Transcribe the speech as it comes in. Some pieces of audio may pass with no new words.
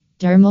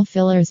Dermal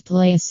fillers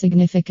play a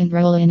significant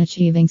role in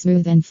achieving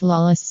smooth and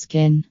flawless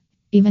skin.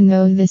 Even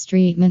though this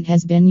treatment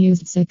has been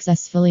used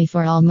successfully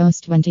for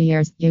almost 20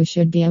 years, you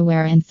should be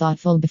aware and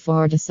thoughtful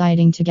before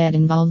deciding to get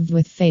involved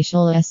with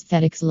Facial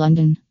Aesthetics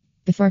London.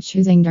 Before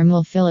choosing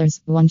dermal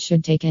fillers, one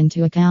should take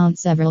into account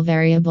several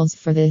variables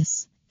for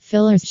this.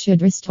 Fillers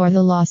should restore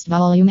the lost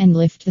volume and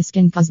lift the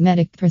skin.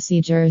 Cosmetic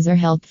procedures are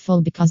helpful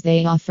because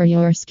they offer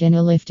your skin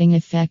a lifting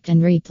effect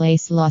and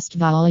replace lost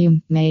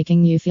volume,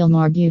 making you feel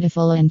more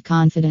beautiful and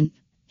confident.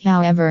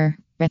 However,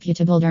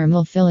 reputable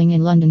dermal filling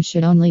in London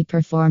should only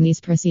perform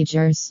these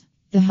procedures.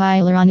 The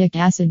hyaluronic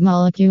acid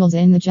molecules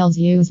in the gels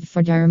used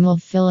for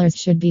dermal fillers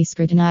should be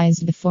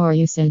scrutinized before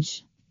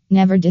usage.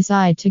 Never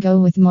decide to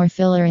go with more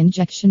filler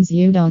injections.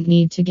 You don't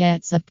need to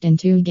get sucked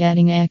into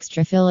getting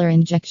extra filler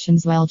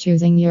injections while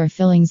choosing your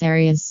fillings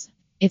areas.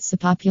 It's a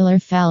popular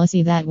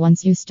fallacy that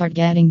once you start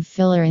getting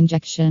filler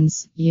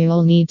injections,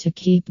 you'll need to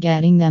keep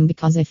getting them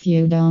because if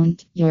you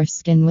don't, your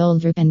skin will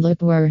droop and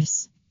look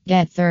worse.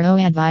 Get thorough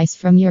advice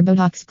from your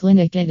Botox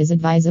clinic. It is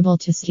advisable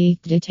to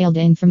seek detailed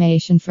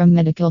information from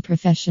medical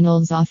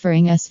professionals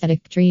offering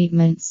aesthetic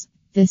treatments.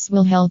 This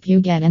will help you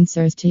get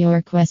answers to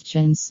your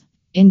questions.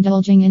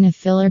 Indulging in a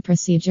filler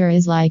procedure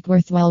is like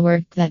worthwhile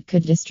work that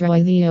could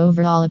destroy the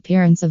overall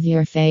appearance of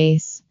your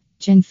face.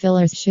 Chin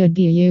fillers should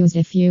be used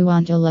if you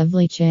want a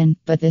lovely chin,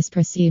 but this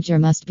procedure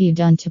must be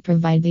done to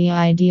provide the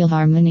ideal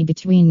harmony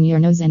between your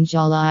nose and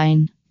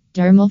jawline.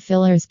 Dermal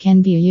fillers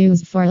can be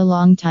used for a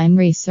long time.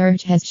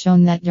 Research has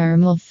shown that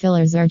dermal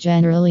fillers are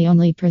generally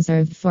only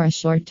preserved for a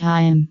short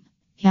time.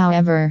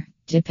 However,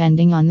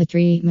 depending on the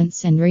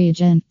treatments and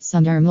region,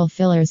 some dermal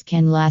fillers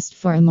can last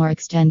for a more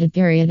extended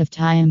period of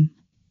time.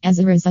 As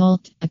a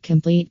result, a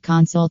complete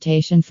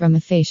consultation from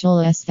a Facial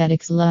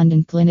Aesthetics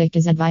London clinic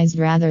is advised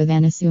rather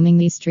than assuming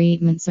these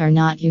treatments are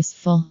not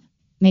useful.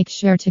 Make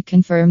sure to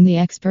confirm the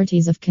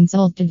expertise of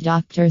consulted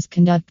doctors.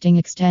 Conducting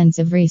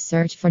extensive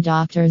research for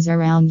doctors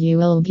around you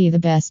will be the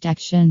best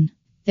action.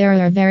 There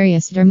are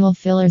various dermal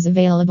fillers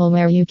available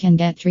where you can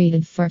get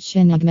treated for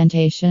chin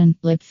augmentation,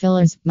 lip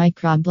fillers,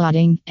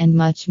 microblading, and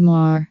much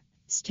more.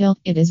 Still,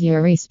 it is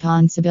your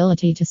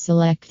responsibility to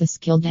select the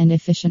skilled and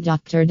efficient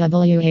doctor.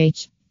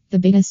 The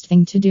biggest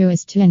thing to do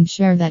is to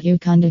ensure that you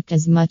conduct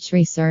as much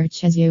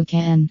research as you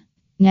can.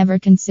 Never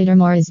consider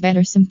more is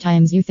better.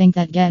 Sometimes you think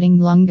that getting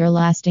longer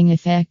lasting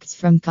effects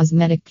from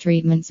cosmetic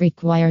treatments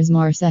requires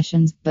more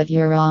sessions, but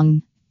you're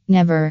wrong.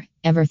 Never,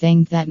 ever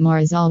think that more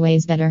is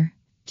always better.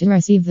 To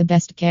receive the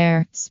best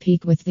care,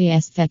 speak with the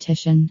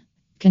esthetician.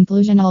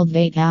 Conclusion: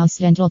 Aldvate House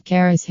Dental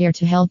Care is here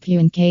to help you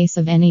in case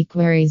of any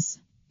queries.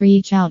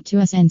 Reach out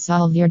to us and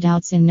solve your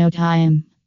doubts in no time.